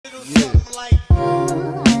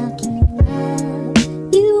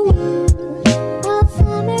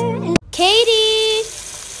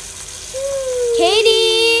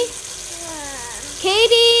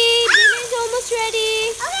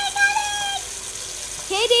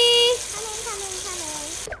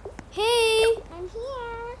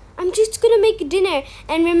I'm just gonna make dinner.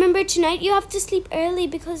 And remember, tonight you have to sleep early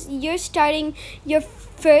because you're starting your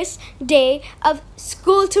first day of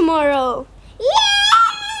school tomorrow. I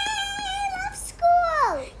love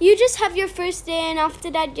school. You just have your first day, and after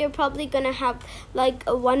that you're probably gonna have like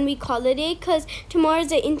a 1 week holiday because tomorrow's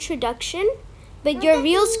the introduction, but your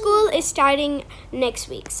real school is starting next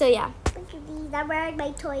week. So yeah. Look at these. I'm wearing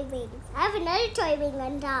my toy wings. I have another toy wing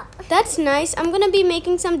on top. That's nice. I'm gonna be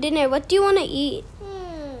making some dinner. What do you want to eat?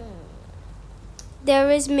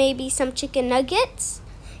 There is maybe some chicken nuggets.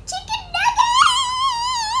 Chicken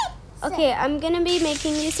nuggets! Okay, I'm gonna be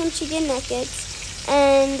making you some chicken nuggets,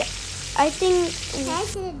 and I think. Can I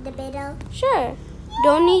sit in the middle? Sure.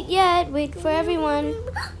 Don't eat yet. Wait for everyone.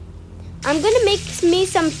 I'm gonna make me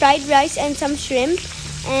some fried rice and some shrimp,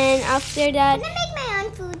 and after that. Can I make my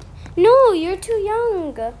own food? No, you're too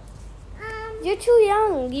young. You're too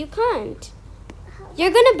young. You can't.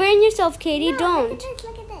 You're gonna burn yourself, Katie. No, don't. Look at this.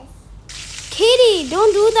 Look at this. Katie,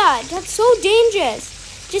 don't do that. That's so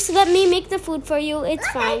dangerous. Just let me make the food for you. It's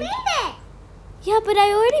Look, fine. I made it. Yeah, but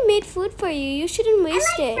I already made food for you. You shouldn't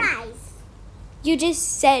waste I like it. fries. You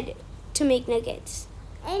just said to make nuggets.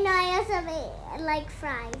 I know. I also like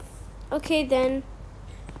fries. Okay, then.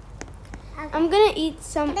 Okay. I'm gonna eat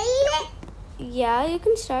some. Can I eat it? Yeah, you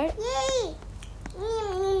can start. Yay!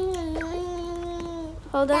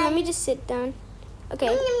 Hold on, let me just sit down. Okay,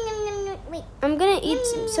 Wait. I'm gonna eat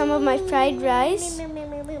some of my fried rice.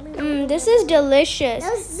 This is delicious.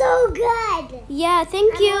 That was so good. Yeah,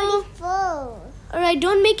 thank I'm you. already full. Alright,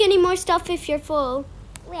 don't make any more stuff if you're full.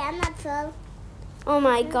 Wait, I'm not full. Oh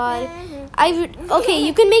my god. Okay,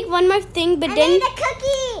 you can make one more thing, but I then. made a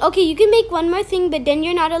cookie. Okay, you can make one more thing, but then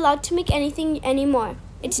you're not allowed to make anything anymore.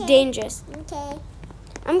 It's Okay. dangerous. Okay.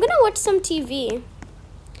 I'm gonna watch some TV.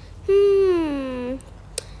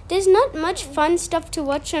 There's not much fun stuff to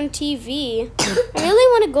watch on TV. I really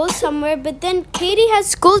want to go somewhere, but then Katie has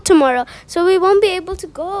school tomorrow, so we won't be able to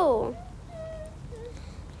go.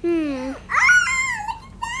 Ah, look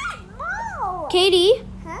at that. Whoa. Katie,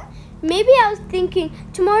 Huh? maybe I was thinking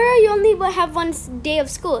tomorrow you only will have one day of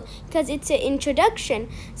school because it's an introduction.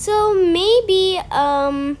 So maybe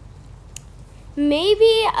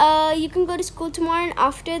you can go to school tomorrow, and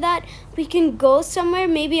after that we can go somewhere,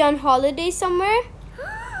 maybe on holiday somewhere.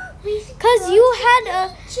 Because you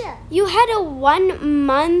had a 1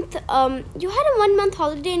 month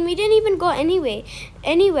holiday, and we didn't even go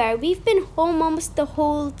anywhere. We've been home almost the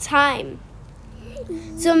whole time.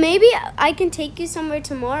 So maybe I can take you somewhere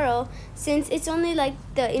tomorrow, since it's only like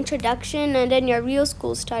the introduction, and then your real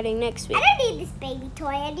school starting next week. I don't need this baby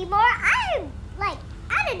toy anymore. I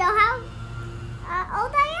don't know how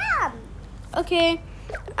old I am. Okay,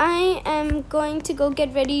 I am going to go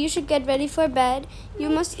get ready. You should get ready for bed. You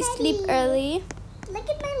must sleep early. Look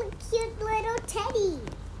at my cute little teddy.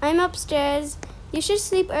 I'm upstairs. You should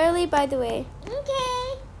sleep early, by the way.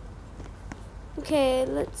 Okay. Okay,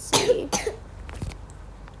 let's see.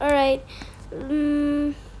 Alright.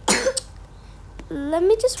 Let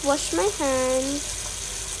me just wash my hands.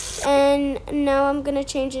 And now I'm gonna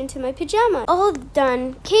change into my pajamas. All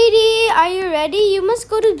done. Katie, are you ready? You must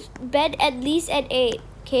go to bed at least at 8.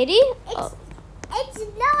 Katie? It's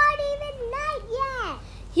not even night yet.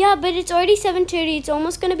 Yeah, but it's already 7:30. It's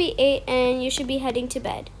almost gonna be 8, and you should be heading to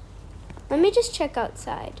bed. Let me just check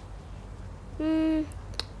outside.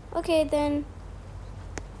 Okay then.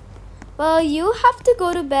 Well, you have to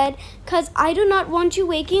go to bed because I do not want you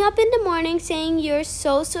waking up in the morning saying you're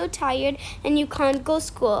so tired and you can't go to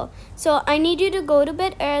school. So I need you to go to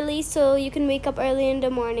bed early so you can wake up early in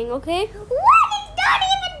the morning, okay? What? It's not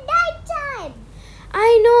even nighttime.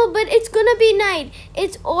 I know, but it's gonna be night.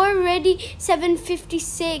 It's already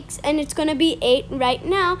 7:56 and it's gonna be 8 right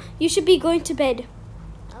now. You should be going to bed.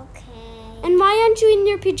 Okay. And why aren't you in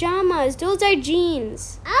your pajamas? Those are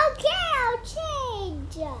jeans. Okay, I'll change.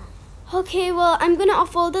 Okay, well, I'm gonna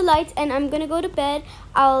off all the lights and I'm gonna go to bed.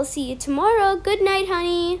 I'll see you tomorrow. Good night,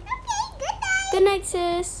 honey. Okay, good night. Good night,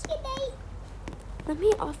 sis. Good night. Let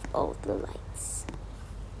me off all the lights.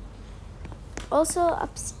 Also,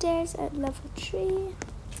 upstairs at level 3,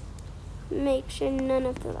 make sure none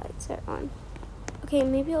of the lights are on. Okay,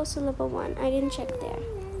 maybe also level 1. I didn't check there.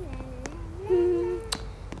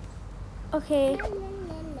 Okay.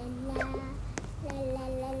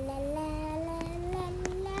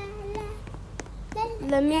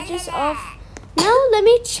 Let me just off. Now let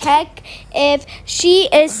me check if she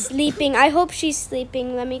is sleeping. I hope she's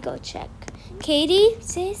sleeping. Let me go check. Katie,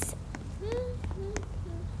 sis?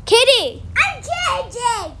 Katie! I'm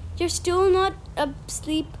changing. You're still not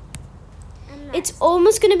asleep? It's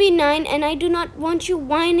almost gonna be 9 and I do not want you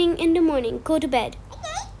whining in the morning. Go to bed.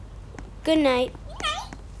 Okay. Good night. Good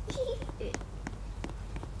night.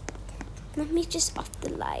 Let me just off the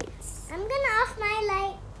lights. I'm gonna off my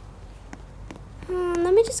light.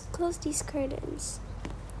 Let me just close these curtains.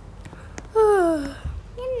 Good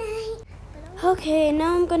night. Okay,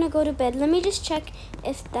 now I'm gonna go to bed. Let me just check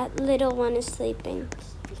if that little one is sleeping.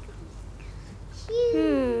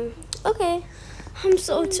 Okay. I'm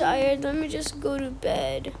so tired. Let me just go to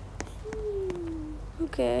bed.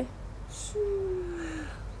 Okay.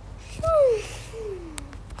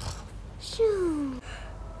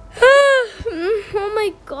 Oh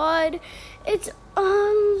my God. It's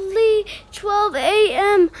only 12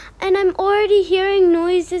 a.m. and I'm already hearing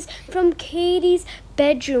noises from Katie's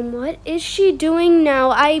bedroom. What is she doing now?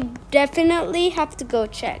 I definitely have to go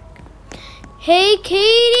check. Hey,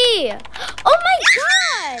 Katie! Oh my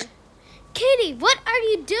God! Katie, what are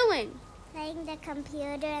you doing? Playing the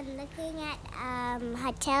computer and looking at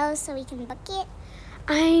hotels so we can book it.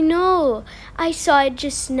 I know. I saw it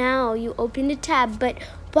just now. You opened a tab, but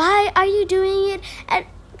why are you doing it at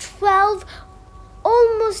 12,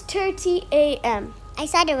 almost 30 a.m.? I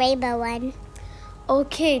saw the rainbow one.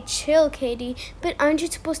 Okay, chill, Katie. But aren't you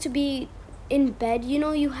supposed to be in bed? You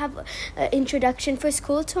know, you have an introduction for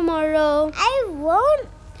school tomorrow. I won't,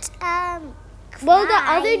 Well, the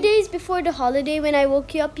cry. other days before the holiday when I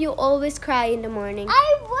woke you up, you always cry in the morning.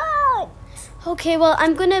 I won't. Okay, well,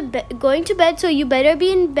 I'm going to bed, so you better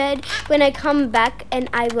be in bed when I come back, and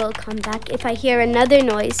I will come back if I hear another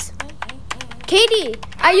noise. Katie,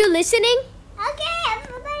 are you listening? Okay, I'm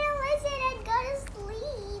gonna listen and go to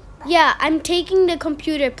sleep. Yeah, I'm taking the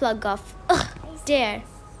computer plug off. Ugh, there.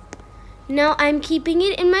 Now I'm keeping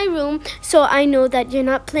it in my room so I know that you're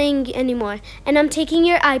not playing anymore. And I'm taking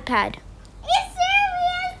your iPad. Are you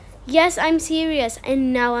serious? Yes, I'm serious.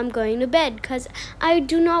 And now I'm going to bed because I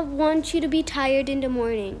do not want you to be tired in the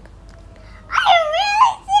morning. Are you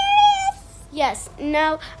really serious? Yes,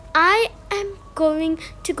 now I am going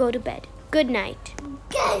to go to bed. Good night.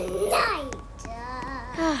 Good night.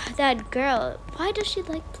 That girl, why does she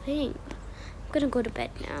like playing? I'm gonna go to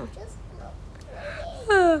bed now. Just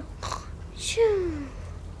Shoo.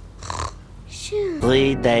 Shoo.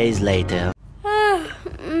 3 days later.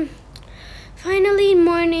 Finally,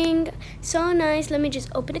 morning. So nice. Let me just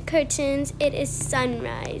open the curtains. It is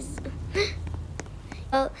sunrise.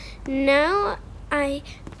 Well, now I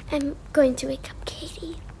am going to wake up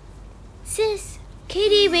Katie. Sis,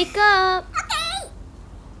 Katie, wake up. okay.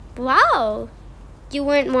 Wow, you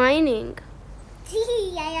weren't whining. I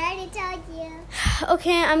already told you.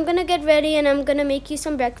 Okay, I'm gonna get ready and I'm gonna make you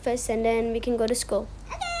some breakfast and then we can go to school.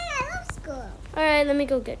 Okay, I love school. Alright, let me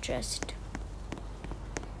go get dressed.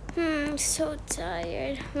 So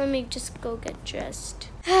tired. Let me just go get dressed.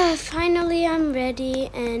 Finally, I'm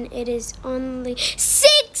ready and it is only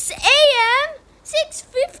 6 a.m.?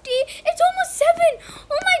 6:50? It's almost 7.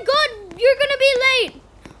 Oh my God, you're gonna be late.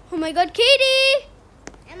 Oh my God, Katie.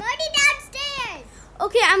 I'm already downstairs.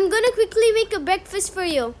 Okay, I'm gonna quickly make a breakfast for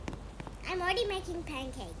you. I'm already making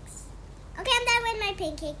pancakes. Okay, I'm done with my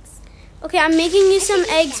pancakes. Okay, I'm making you some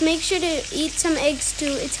eggs. Make sure to eat some eggs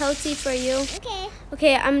too. It's healthy for you. Okay.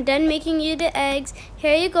 Okay, I'm done making you the eggs.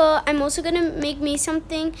 Here you go. I'm also gonna make me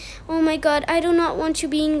something. Oh my God, I do not want you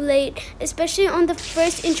being late, especially on the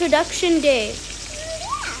first introduction day.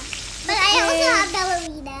 Yeah. But I also have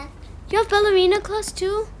ballerina. You have ballerina class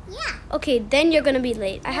too? Yeah. Okay, then you're gonna be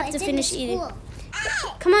late. I No, have to it's in finish the eating. school.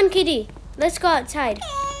 Come on, Katie. Let's go outside.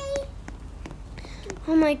 Okay.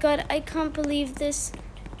 Oh my God, I can't believe this.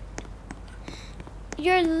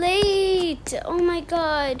 You're late. Oh my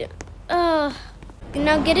God. Ugh.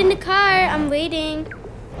 Now get in the car. I'm waiting.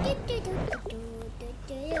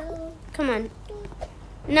 Come on.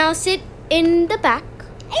 Now sit in the back.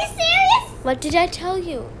 Are you serious? What did I tell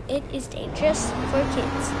you? It is dangerous for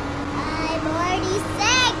kids. I'm already 6.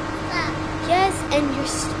 Yes, and you're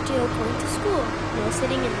still going to school. No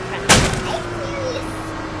sitting in the front. Are you serious?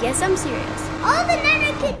 Yes, I'm serious. All the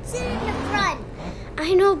other kids sit in the front.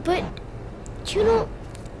 I know, but you know,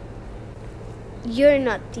 you're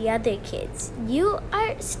not the other kids. You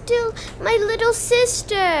are still my little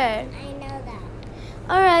sister. I know that.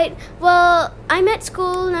 All right. Well, I'm at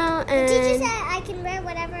school now, The teacher and said I can wear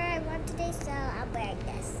whatever I want today, so I'm wearing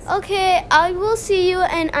this. okay, I will see you,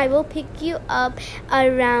 and I will pick you up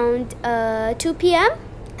around 2 p.m.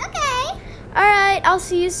 Okay. All right. I'll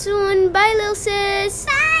see you soon. Bye, little sis.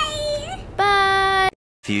 Bye. Bye.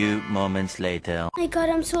 Few moments later. Oh my God,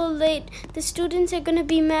 I'm so late. The students are gonna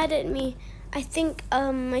be mad at me. I think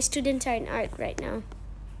my students are in art right now.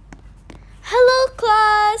 Hello,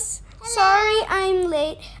 class. Hello. Sorry I'm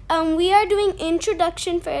late. We are doing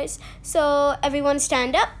introduction first. So everyone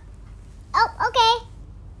stand up. Oh, okay.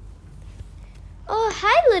 Oh,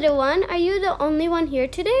 hi, little one. Are you the only one here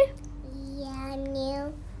today? I'm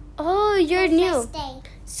new. Oh, you're new. First day.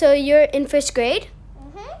 So you're in first grade?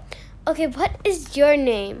 Mhm. Okay, what is your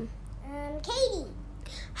name? Katie.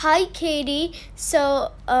 Hi, Katie.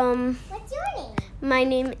 So, What's your name? my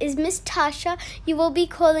name is Miss Tasha. You will be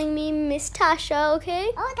calling me Miss Tasha,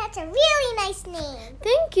 okay? Oh, that's a really nice name.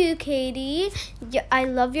 Thank you, Katie. Yeah, I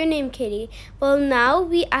love your name, Katie. Well, now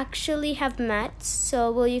we actually have maths,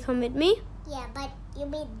 so will you come with me? Yeah, but you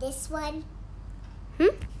mean this one?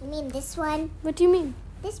 Hmm? You mean this one? What do you mean?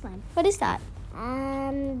 This one. What is that?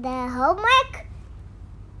 The homework?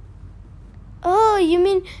 Oh, you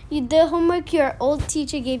mean the homework your old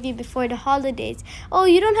teacher gave you before the holidays. Oh,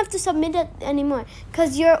 you don't have to submit it anymore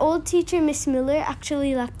because your old teacher, Miss Miller,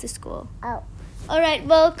 actually left the school. Oh. All right,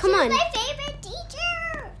 well, come on. She's my favorite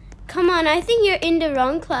teacher. Come on, I think you're in the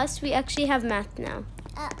wrong class. We actually have math now.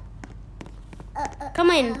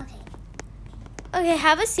 Come in. Okay. Okay,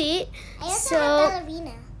 have a seat. I also have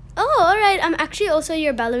ballerina. Oh, all right. I'm actually also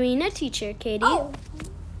your ballerina teacher, Katie. Oh,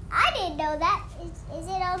 I didn't know that. Is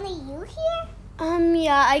it only you here?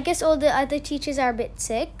 Yeah, I guess all the other teachers are a bit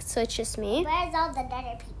sick, so it's just me. Where's all the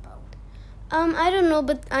other people? I don't know,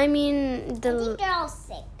 but I mean I think they're all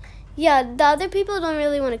sick. Yeah, the other people don't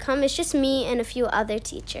really want to come. It's just me and a few other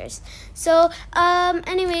teachers. So,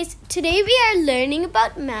 anyways, today we are learning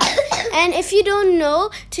about math. And if you don't know,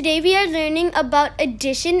 today we are learning about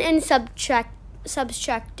addition and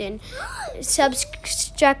subtraction.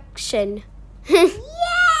 Yeah!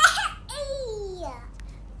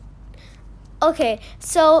 Okay,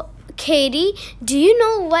 so Katie, do you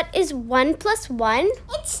know what is 1 plus 1?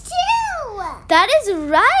 It's 2! That is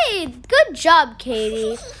right. Good job,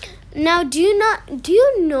 Katie. Now, do you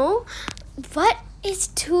know what is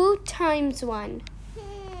 2 times 1?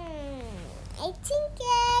 I think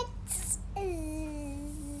it's 0.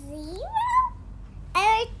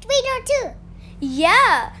 Wait, no, 2.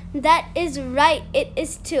 Yeah, that is right. It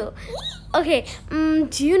is 2. Okay,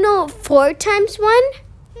 do you know 4 times 1?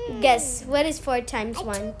 Guess, what is 4 times 1?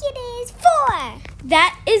 I think it is 4.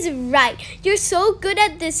 That is right. You're so good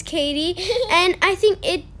at this, Katie. And I think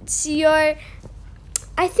it's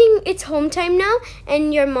home time now,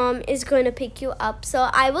 and your mom is going to pick you up. So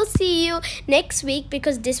I will see you next week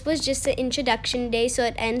because this was just the introduction day, so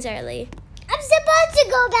it ends early. I'm supposed to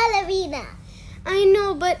go ballerina. I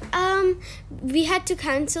know, but we had to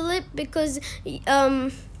cancel it because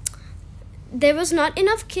there was not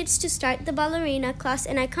enough kids to start the ballerina class,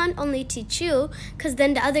 and I can't only teach you because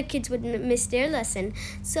then the other kids would miss their lesson.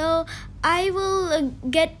 So I will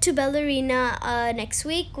get to ballerina next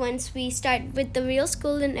week once we start with the real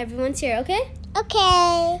school and everyone's here, okay?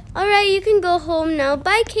 Okay. Alright, you can go home now.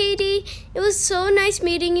 Bye, Katie. It was so nice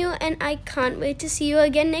meeting you, and I can't wait to see you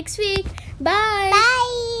again next week. Bye.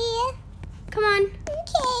 Bye. Come on.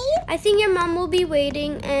 Okay. I think your mom will be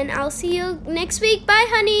waiting, and I'll see you next week. Bye,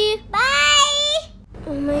 honey. Bye.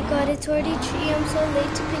 Oh my god, it's already 3. I'm so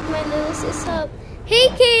late to pick my little sis up. Hey,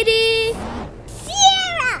 Katie.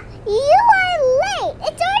 Sierra, you are late.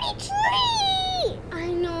 It's already 3.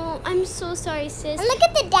 I know. I'm so sorry, sis. And look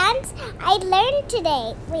at the dance I learned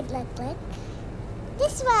today. Wait, look.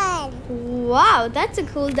 This one. Wow, that's a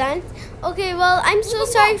cool dance. Okay, well, I'm so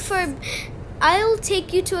sorry for... I'll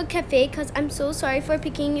take you to a cafe because I'm so sorry for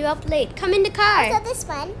picking you up late. Come in the car. So this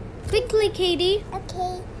one. Quickly, Katie.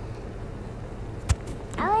 Okay.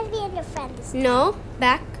 I want to be in the front this time. No,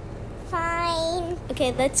 back. Fine.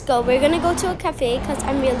 Okay, let's go. We're going to go to a cafe because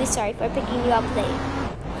I'm really sorry for picking you up late.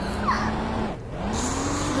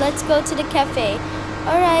 Let's go to the cafe.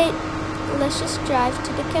 All right, let's just drive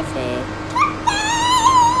to the cafe.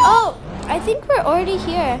 Oh, I think we're already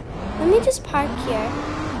here. Let me just park here.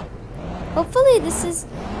 Hopefully this is...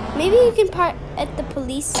 Maybe you can park at the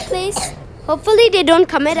police place. Hopefully they don't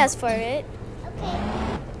come at us for it. Okay.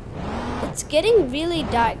 It's getting really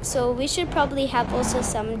dark, so we should probably have also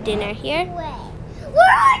some dinner here. Wait. We're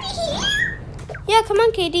already here? Yeah, come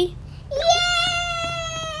on, Katie.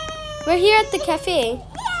 Yay! We're here at the cafe. Yay!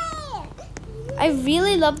 I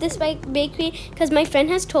really love this bakery because my friend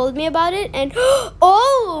has told me about it, and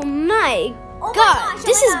oh my god,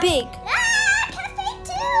 this is big. Cafe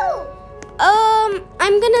 2!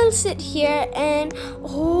 I'm gonna sit here and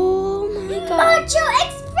oh my god. Matcha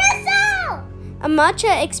espresso! A matcha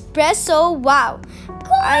espresso, wow.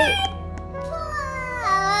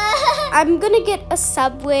 I'm gonna get a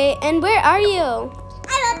Subway, and where are you?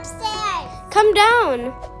 I'm upstairs. Come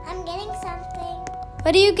down. I'm getting something.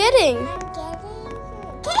 What are you getting? I'm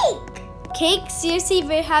getting cake. Cake? Seriously,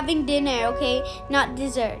 we're having dinner, okay? Not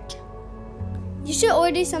dessert. You should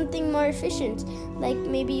order something more efficient. Like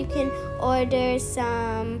maybe you can order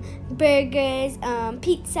some burgers,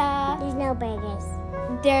 pizza. There's no burgers.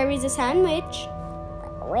 There is a sandwich.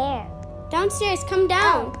 Where? Downstairs. Come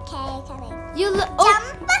down. Okay, coming. You look.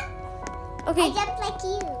 Jump! Okay. I jumped like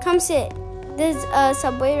you. Come sit. There's a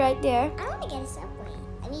Subway right there. I want to get a Subway.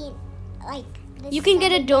 I mean, like. You can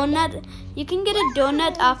get a donut. You can get a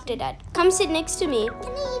donut after that. Come sit next to me.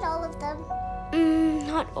 Can I eat all of them?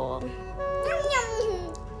 Not all. Yum,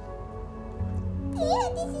 yum. Yeah,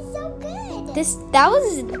 this is so good. That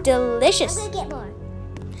was delicious. I'm gonna get more.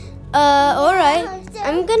 Alright.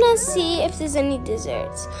 I'm gonna see if there's any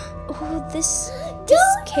desserts. Oh, this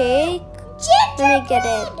cake. Let me get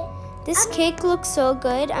it. This cake looks so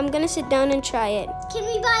good. I'm gonna sit down and try it. Can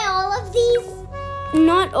we buy all of these?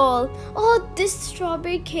 Not all. Oh, this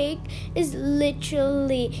strawberry cake is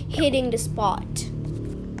literally hitting the spot.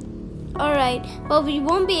 Alright, well, we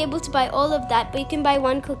won't be able to buy all of that, but you can buy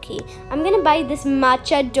one cookie. I'm gonna buy this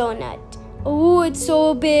matcha donut. Oh, it's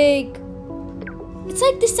so big. It's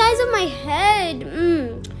like the size of my head.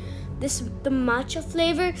 The matcha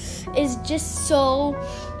flavor is just so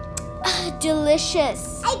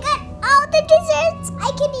delicious. I got all the desserts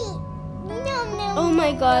I can eat. No. Oh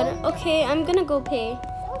my god. Okay, I'm gonna go pay.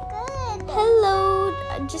 So good. Hello,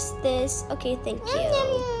 just this. Okay, thank you.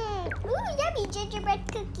 Ooh, yummy gingerbread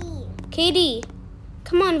cookie. Katie,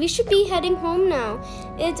 come on, we should be heading home now.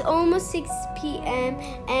 It's almost 6 p.m.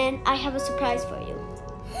 and I have a surprise for you.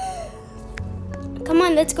 Come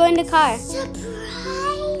on, let's go in the car.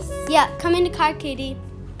 Surprise. Yeah, come in the car, Katie.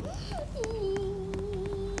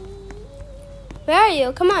 Where are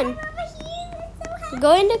you? Come on.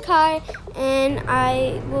 Go in the car and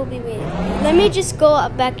I will be waiting for you. Let me just go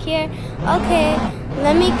up back here. Okay,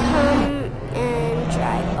 let me come and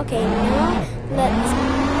drive. Okay, now let's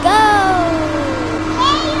go.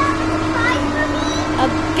 Hey, you have a surprise for me? A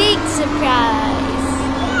big surprise.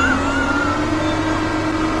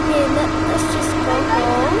 Okay, let's just go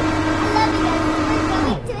home. I love you guys. We're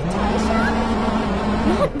going to a toy shop.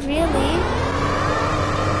 Not really.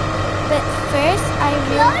 But first I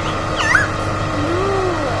will...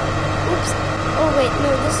 Oops. Oh wait, no,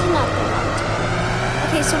 this is not the right time.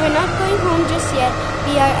 Okay, so we're not going home just yet.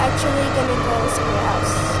 We are actually gonna go somewhere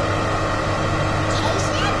else.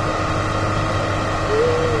 Vacation?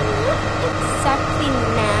 Not exactly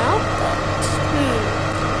now, but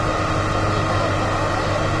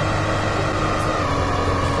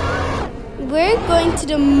we're going to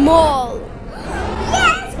the mall.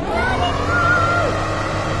 Yes, go to the mall.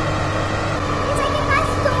 Because I can buy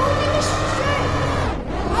so many shirts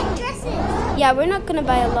and dresses. Yeah, we're not gonna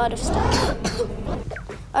buy a lot of stuff.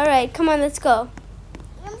 Alright, come on, let's go.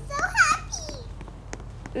 I'm so happy.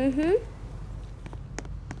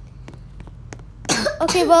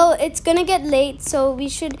 Okay, well, it's gonna get late, so we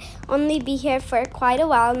should only be here for quite a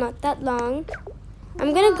while, not that long.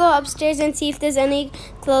 I'm gonna go upstairs and see if there's any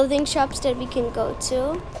clothing shops that we can go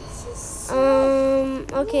to. This is so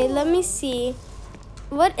Okay, let me see.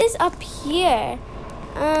 What is up here?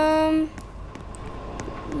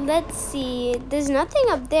 Let's see. There's nothing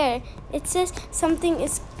up there. It says something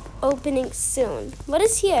is opening soon. What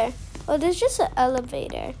is here? Oh, there's just an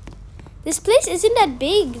elevator. This place isn't that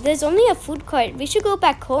big. There's only a food court. We should go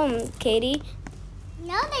back home, Katie.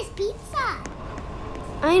 No, there's pizza.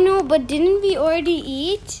 I know, but didn't we already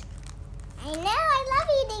eat? I know, I love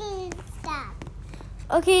eating stuff.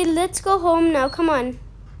 Okay, let's go home now. Come on.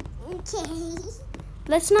 Okay.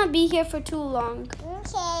 Let's not be here for too long.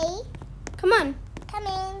 Okay. Come on.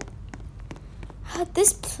 Coming.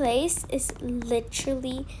 This place is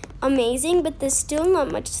literally amazing, but there's still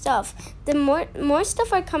not much stuff. The more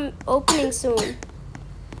stuff are opening soon.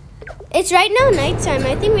 It's right now nighttime.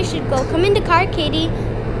 I think we should go. Come in the car, Katie.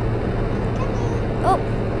 Oh.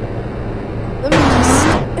 Let me just...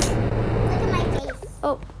 Look at my face.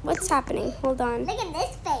 Oh, what's happening? Hold on. Look at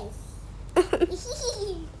this face.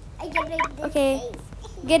 I can make this Okay. face.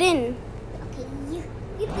 Get in. Okay, you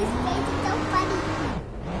this face is so funny.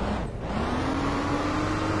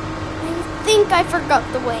 I think I forgot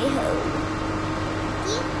the way home.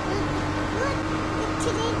 Look,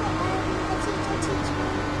 today the teacher teach me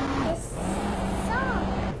this song.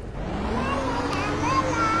 La la la la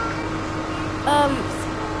la.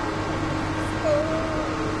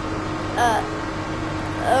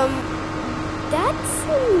 That's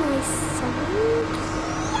a nice song.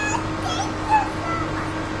 Yes, thank you so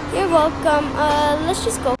much. You're welcome. Let's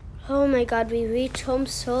just go. Oh my god, we reached home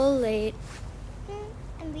so late.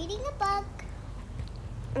 I'm reading a book.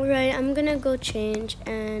 Alright, I'm gonna go change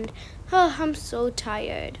and I'm so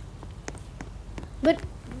tired. But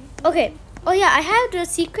okay. Oh yeah, I had a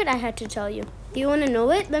secret I had to tell you. Do you wanna know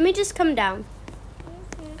it? Let me just come down.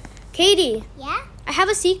 Katie, Yeah? I have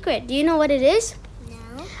a secret. Do you know what it is?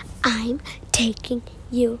 No. I'm taking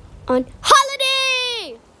you on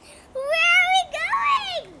holiday!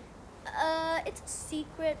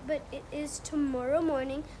 secret, but it is tomorrow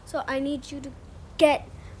morning. So I need you to get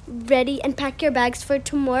ready and pack your bags for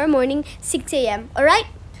tomorrow morning, 6 a.m. All right?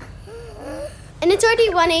 And it's already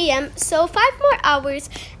 1 a.m. So 5 more hours.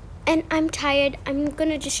 And I'm tired. I'm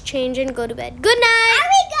gonna just change and go to bed. Good night. Are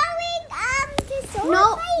we going to solar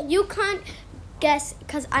No, fight? you can't guess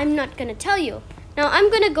because I'm not gonna tell you. Now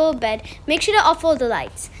I'm gonna go to bed. Make sure to off all the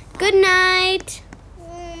lights. Good night.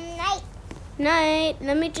 Night. Night.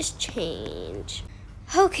 Let me just change.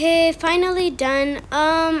 Okay, finally done.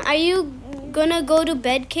 Are you gonna go to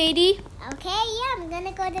bed, Katie? Okay, yeah, I'm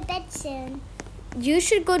gonna go to bed soon. You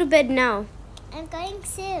should go to bed now. I'm going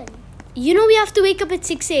soon. You know we have to wake up at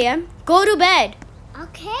 6 a.m. Go to bed.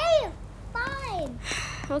 Okay, fine.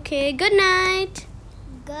 Okay, good night.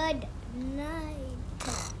 Good night.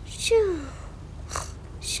 Shoo.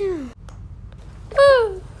 Shoo.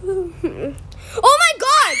 Oh my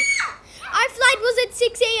god! Our flight was at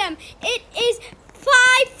 6 a.m. It is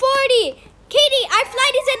 5:40. Katie, our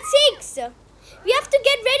flight is at 6. We have to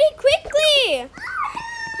get ready quickly.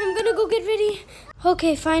 I'm gonna go get ready.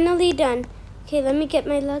 Okay, finally done. Okay, let me get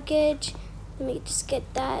my luggage. Let me just get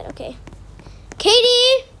that. Okay.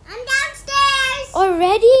 Katie! I'm downstairs.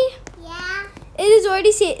 Already? Yeah. It is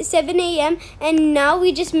already 7 a.m. and now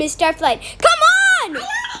we just missed our flight. Come on! I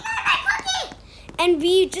already got my cookie. And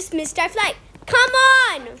we just missed our flight. Come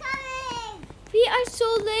on! Coming. We are so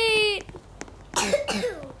late.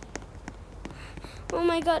 Oh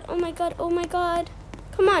my god, oh my god, oh my god.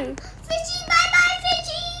 Come on. Fishy, bye-bye,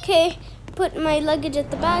 Fishy. Okay, put my luggage at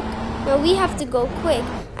the back. Now we have to go quick.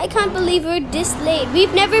 I can't believe we're this late.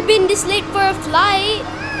 We've never been this late for a flight.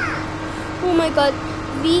 Oh my god,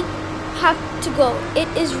 we have to go. It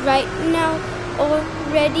is right now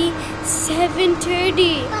already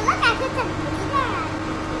 7:30. But look, I put some glitter.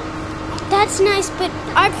 That's nice,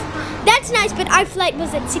 but our flight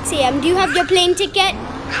was at 6 a.m. Do you have your plane ticket?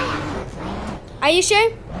 Are you sure?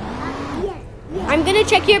 Yes. I'm gonna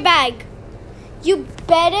check your bag. You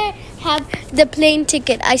better have the plane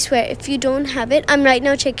ticket. I swear, if you don't have it, I'm right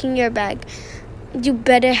now checking your bag. You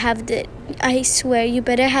better have the. I swear, you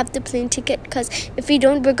better have the plane ticket, because if we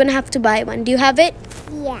don't, we're gonna have to buy one. Do you have it?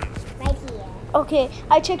 Yeah, right here. Okay,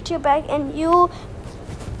 I checked your bag and you.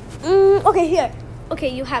 Okay, here. Okay,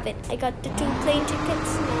 you have it. I got the 2 plane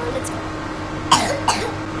tickets. Now let's go.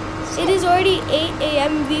 It is already 8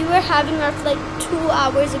 a.m. We were having our flight 2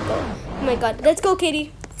 hours ago. Oh my god. Let's go,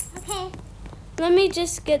 Katie. Okay. Let me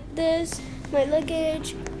just get this. My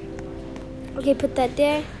luggage. Okay, put that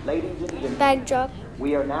there. Ladies and gentlemen, Bag drop.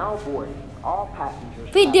 we are now boarding. All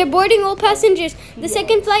passengers. Wait, they're boarding all passengers. The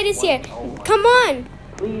second flight is here. Come on.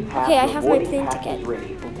 Please have Okay, I your have my boarding plane passes ticket.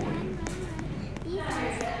 ready for boarding. Be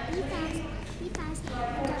fast. Be fast. Be fast.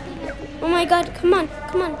 Oh my god. Come on.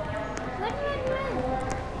 Come on. Run, run, run.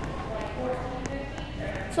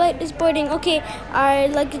 Flight is boarding. Okay, our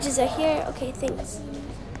luggages are here. Okay, thanks.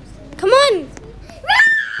 Come on.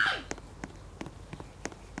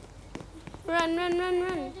 Run, run, run,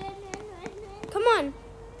 run. Come on.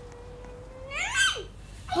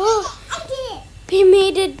 Oh, I did it. we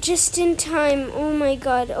made it just in time. Oh my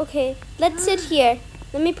god. Okay, let's sit here.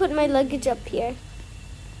 Let me put my luggage up here.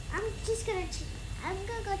 I'm just gonna. I'm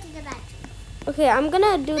gonna go to the bathroom. Okay, I'm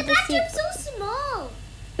gonna do The the seat. bathroom's so small.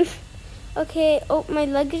 Okay, oh, my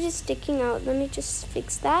luggage is sticking out. Let me just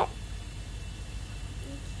fix that.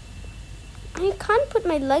 I can't put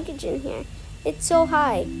my luggage in here. It's so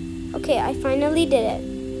high. Okay, I finally did it.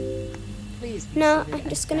 Please Now, consider I'm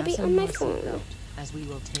just and gonna be fasten on my your phone. seatbelt, as we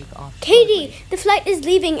will take off Katie, shortly. the flight is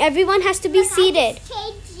leaving. Everyone has to be seated. I just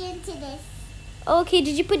changed into this. Okay,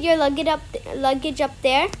 did you put your luggage up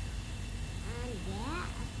there? Yeah, of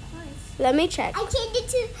course. Let me check. I changed it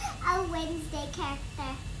to a Wednesday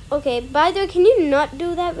character. Okay, by the way, can you not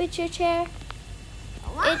do that with your chair?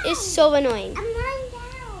 Why? It is so annoying. I'm lying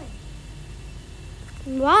down.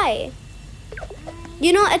 Why?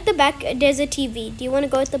 You know, at the back, there's a TV. Do you want to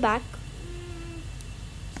go at the back?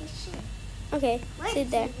 Okay, Where's sit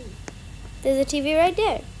there. TV? There's a TV right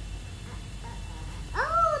there.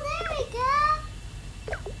 Oh, there we go.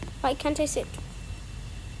 Why can't I sit?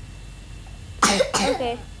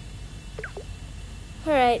 Okay.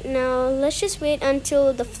 Alright, now let's just wait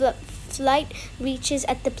until the flight reaches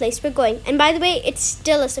at the place we're going. And by the way, it's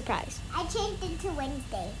still a surprise. I changed into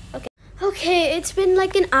Wednesday. Okay, it's been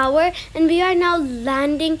like an hour and we are now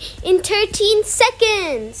landing in 13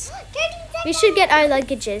 seconds. 13 seconds. We should get our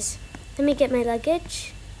luggages. Let me get my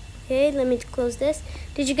luggage. Okay, let me close this.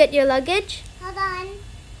 Did you get your luggage? Hold on.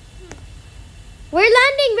 We're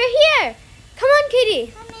landing. We're here. Come on,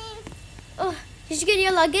 Katie. Coming. Oh, did you get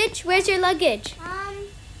your luggage? Where's your luggage?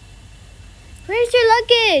 Where's your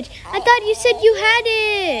luggage? I thought you said you had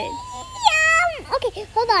it. Yeah. Okay,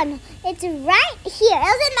 hold on. It's right here. It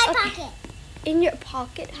was in my pocket. In your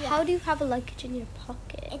pocket? Yeah. How do you have a luggage in your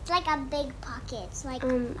pocket? It's like a big pocket. It's like a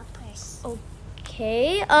purse.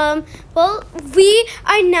 Okay. Well, we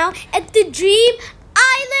are now at the Dream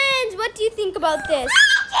Islands. What do you think about this?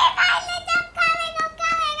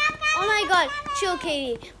 Oh my God! Chill,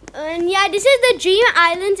 Katie. And yeah, this is the Dream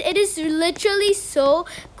Islands. It is literally so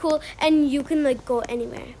cool, and you can like go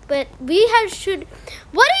anywhere. But should.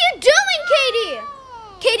 What are you doing, Katie?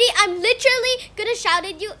 Katie, I'm literally gonna shout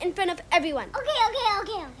at you in front of everyone.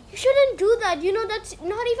 Okay. You shouldn't do that. You know that's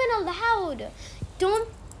not even allowed. Don't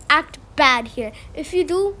act bad here. If you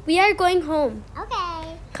do, we are going home.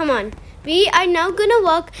 Okay. Come on. We are now gonna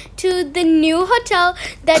walk to the new hotel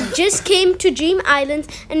that just came to Dream Islands,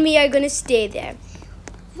 and we are gonna stay there.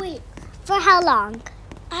 Wait, for how long?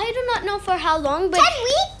 I do not know for how long, but 10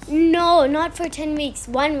 weeks? No, not for 10 weeks.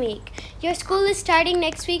 1 week. Your school is starting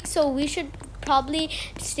next week, so we should probably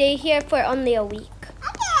stay here for only a week.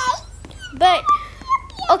 Okay. But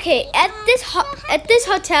okay, at this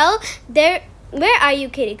hotel, where are you,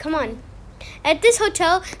 Katie? Come on. At this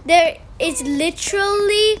hotel, there is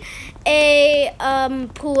literally a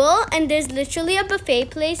pool, and there's literally a buffet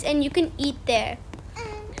place, and you can eat there.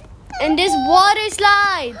 And there's water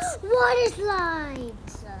slides. Water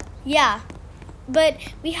slides. Yeah, but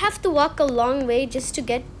we have to walk a long way just to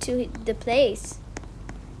get to the place.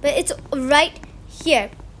 But it's right here.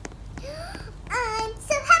 I'm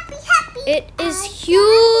so happy. It is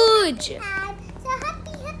huge. I'm so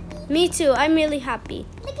happy. Me too. I'm really happy.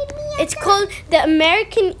 Look at me. It's called the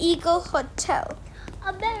American Eagle Hotel.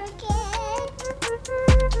 American.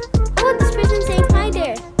 Oh, this person's saying hi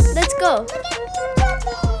there. Let's go. Look at me. I'm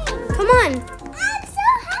jumping. Come on. I'm so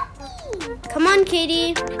happy. Come on,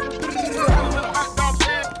 Katie.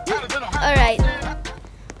 All right.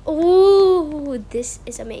 Ooh, this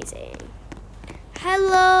is amazing.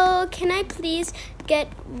 Hello, can I please get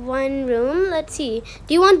one room? Let's see.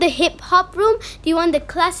 Do you want the hip hop room? Do you want the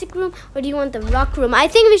classic room? Or do you want the rock room? I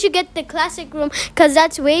think we should get the classic room because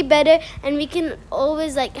that's way better and we can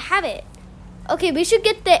always like have it. Okay, we should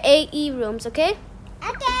get the AE rooms, okay?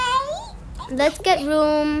 Okay. Let's get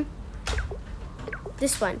room...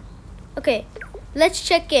 this one. Okay, let's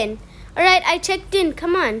check in. Alright, I checked in.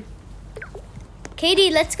 Come on. Katie,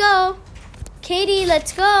 let's go. Katie,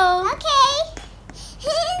 let's go. Okay.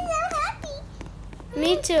 I'm so happy.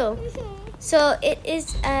 Me too. So it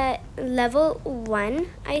is level 1,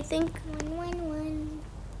 I think. 1.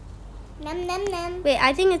 Num num num. Wait,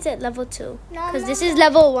 I think it's at level 2. No, Because no, this no. is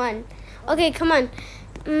level 1. Okay, come on.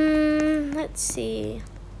 Let's see.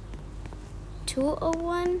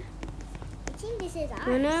 201? I think this is ours.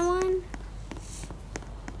 101?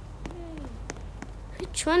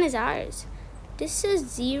 Which one is ours? This is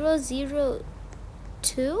 002?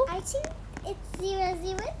 I think it's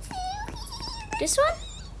 002. This one?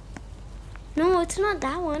 No, it's not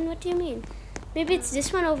that one. What do you mean? Maybe it's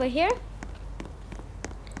this one over here?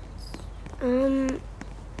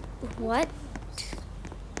 What?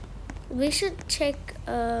 We should check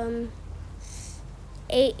B1.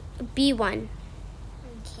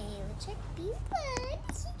 Okay, we'll check B1.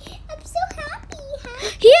 I'm so happy.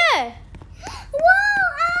 Here! Whoa,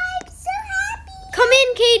 I'm so happy. Come in,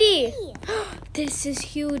 Katie. This is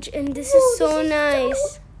huge and this is so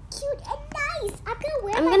nice. So cute and nice.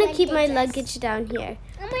 I'm gonna keep my dress. luggage down here.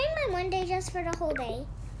 I'm wearing my one-day dress for the whole day.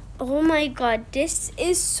 Oh my god, this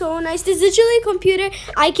is so nice. This is literally a computer.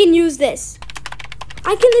 I can use this.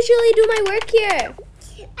 I can literally do my work here.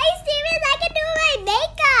 Are you serious? I can do my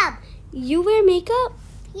makeup. You wear makeup?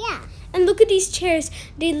 Yeah. And look at these chairs.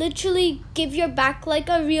 They literally give your back like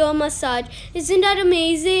a real massage. Isn't that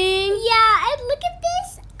amazing? Yeah, and look at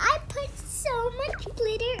this. I put so much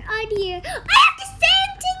glitter on here. I have the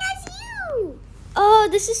same thing as you. Oh,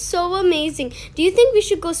 this is so amazing. Do you think we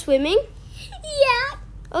should go swimming? Yeah.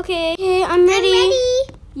 Okay, I'm ready. I'm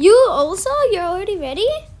ready. You also? You're already ready?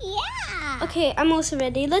 Yeah. Okay, I'm also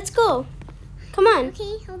ready. Let's go. Come on.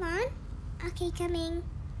 Okay, hold on. Okay, coming.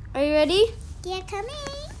 Are you ready? Yeah,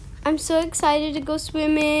 coming. I'm so excited to go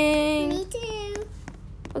swimming. Me too.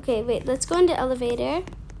 Okay, wait. Let's go in the elevator.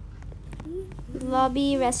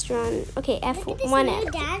 Lobby, restaurant. Okay, Look at this F1F.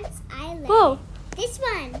 new dance island. Whoa. This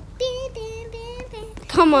one.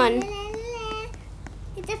 Come on.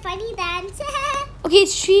 It's a funny dance. Okay,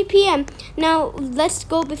 it's 3 p.m. Now, let's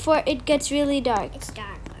go before it gets really dark. It's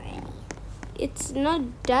dark already. It's not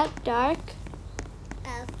that dark.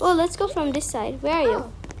 Oh, Oh, let's go from this side. Where are you?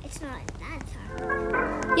 oh, it's not that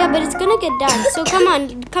dark. Yeah, but it's gonna get dark. So come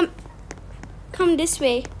on, come this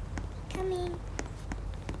way. Coming.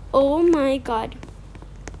 Oh my god.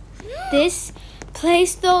 This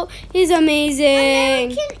place though is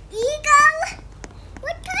amazing. American Eagle?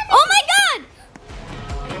 What kind of... Oh my god!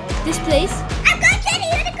 This place, I'm going to the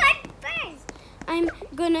unicorn first. I'm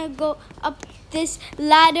gonna go up this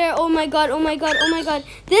ladder. Oh my god, oh my god, oh my god.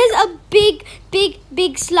 There's a big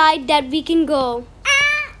slide that we can go.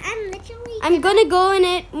 I'm literally... I'm gonna go in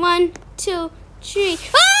it. 1, 2, 3.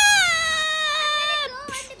 Ah! I'm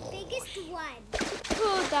gonna go on the biggest one.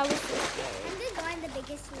 Oh, that was so scary. I'm gonna go on the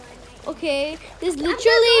biggest one right Okay, there's now. I'm gonna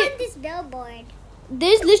literally go on this billboard.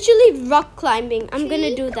 rock climbing. I'm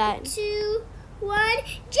gonna do that. 2, 1,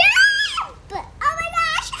 jump! Oh my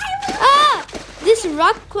gosh, I will. Ah! This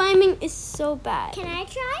rock climbing is so bad. Can I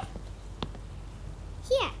try?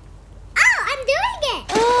 Here. Oh, I'm doing it.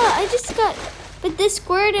 Oh, I just got... But the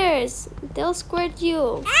squirters, they'll squirt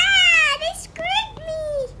you. Ah, they squirt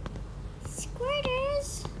me.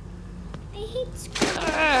 Squirters. I hate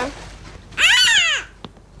squirters. Ah!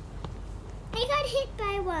 I got hit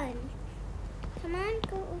by one. Come on,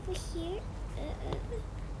 go over here.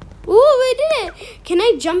 Ooh, we did it. Can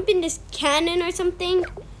I jump in this cannon or something?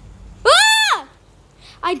 Ah!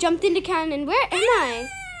 I jumped in the cannon. Where am I?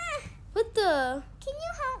 What the? Can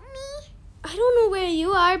you help me? I don't know where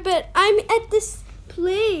you are, but I'm at this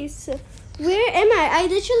place. Where am I? I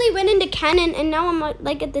literally went in the cannon and now I'm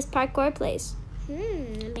like at this parkour place.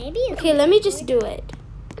 Maybe. Okay, let me just do it.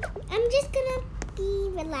 I'm just gonna be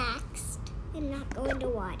relaxed and not go into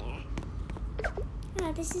water.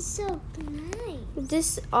 Oh, this is so nice.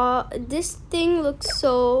 This thing looks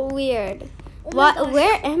so weird. Oh my What? gosh.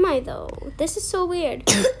 Where am I though? This is so weird.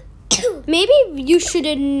 Maybe you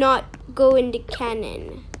should not go in the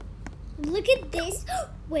cannon. Look at this.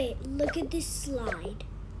 Wait, look at this slide.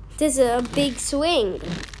 There's a big swing.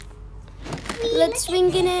 Wee, Let's look swing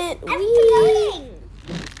at in this. it. I'm Wee. floating.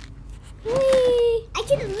 Wee. I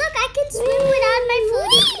can swim without my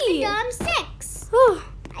floaty Wee. even though I'm 6. Oh.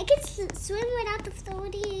 I can swim without the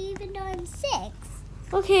floaty even though I'm 6.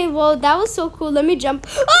 Okay, well that was so cool. Let me jump.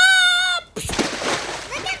 Ah! Look at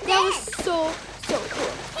That was this. so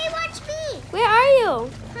cool. Hey, watch me. Where are you?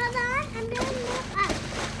 Hold on, I'm going up.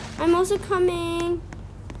 I'm also coming.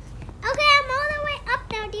 Okay, I'm all the way up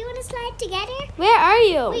now. Do you want to slide together? Where are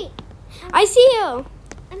you? Wait, I see you.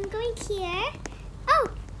 I'm going here. Oh,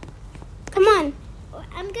 Come on.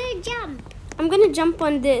 I'm gonna jump. I'm gonna jump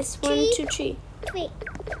on this. 1, Three. 2, 3. Wait,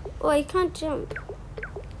 Oh, I can't jump.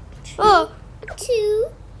 Oh. 2,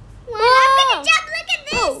 1. I'm Whoa. gonna jump. Look at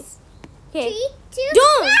Oh. this. Okay. 3, 2,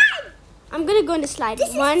 Don't. 1. I'm gonna go in the slide. This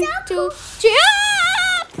is 1, so 2, cool. 3.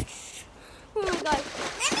 Ah! Oh my god.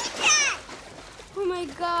 Let me try. Oh my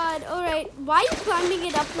god. Alright. Why are you climbing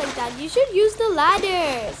it up like that? You should use the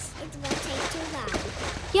ladders. It will take too long.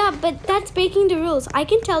 Yeah, but that's breaking the rules. I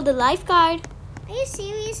can tell the lifeguard. Are you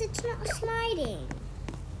serious? It's not sliding.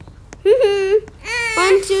 Mm-hmm.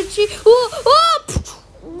 Ah. 1, 2, 3. Oh, oh!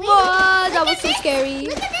 Wait, Whoa, look that at was so this. scary.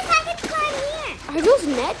 Look at this. I can climb here. Are those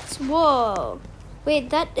nets? Whoa. Wait,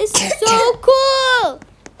 that is so cool.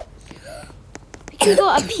 We can go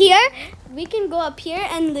up here. We can go up here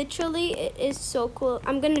and literally it is so cool.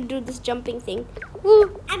 I'm going to do this jumping thing.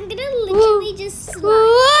 Woo. I'm gonna literally just slide.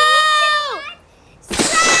 Whoa!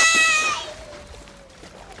 Slide!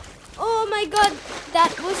 Oh my god,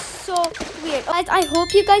 that was so weird. Guys, I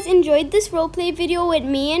hope you guys enjoyed this roleplay video with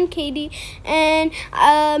me and Katie. And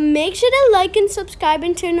make sure to like and subscribe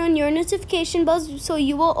and turn on your notification bells so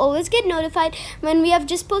you will always get notified when we have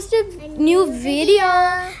just posted a new video.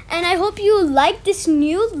 And I hope you like this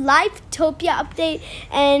new Livetopia update.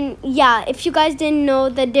 And yeah, if you guys didn't know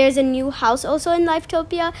that there's a new house also in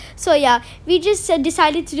Livetopia. So yeah, we just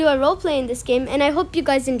decided to do a roleplay in this game. And I hope you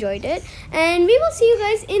guys enjoyed it. And we will see you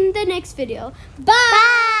guys in the next video.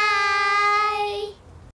 Bye!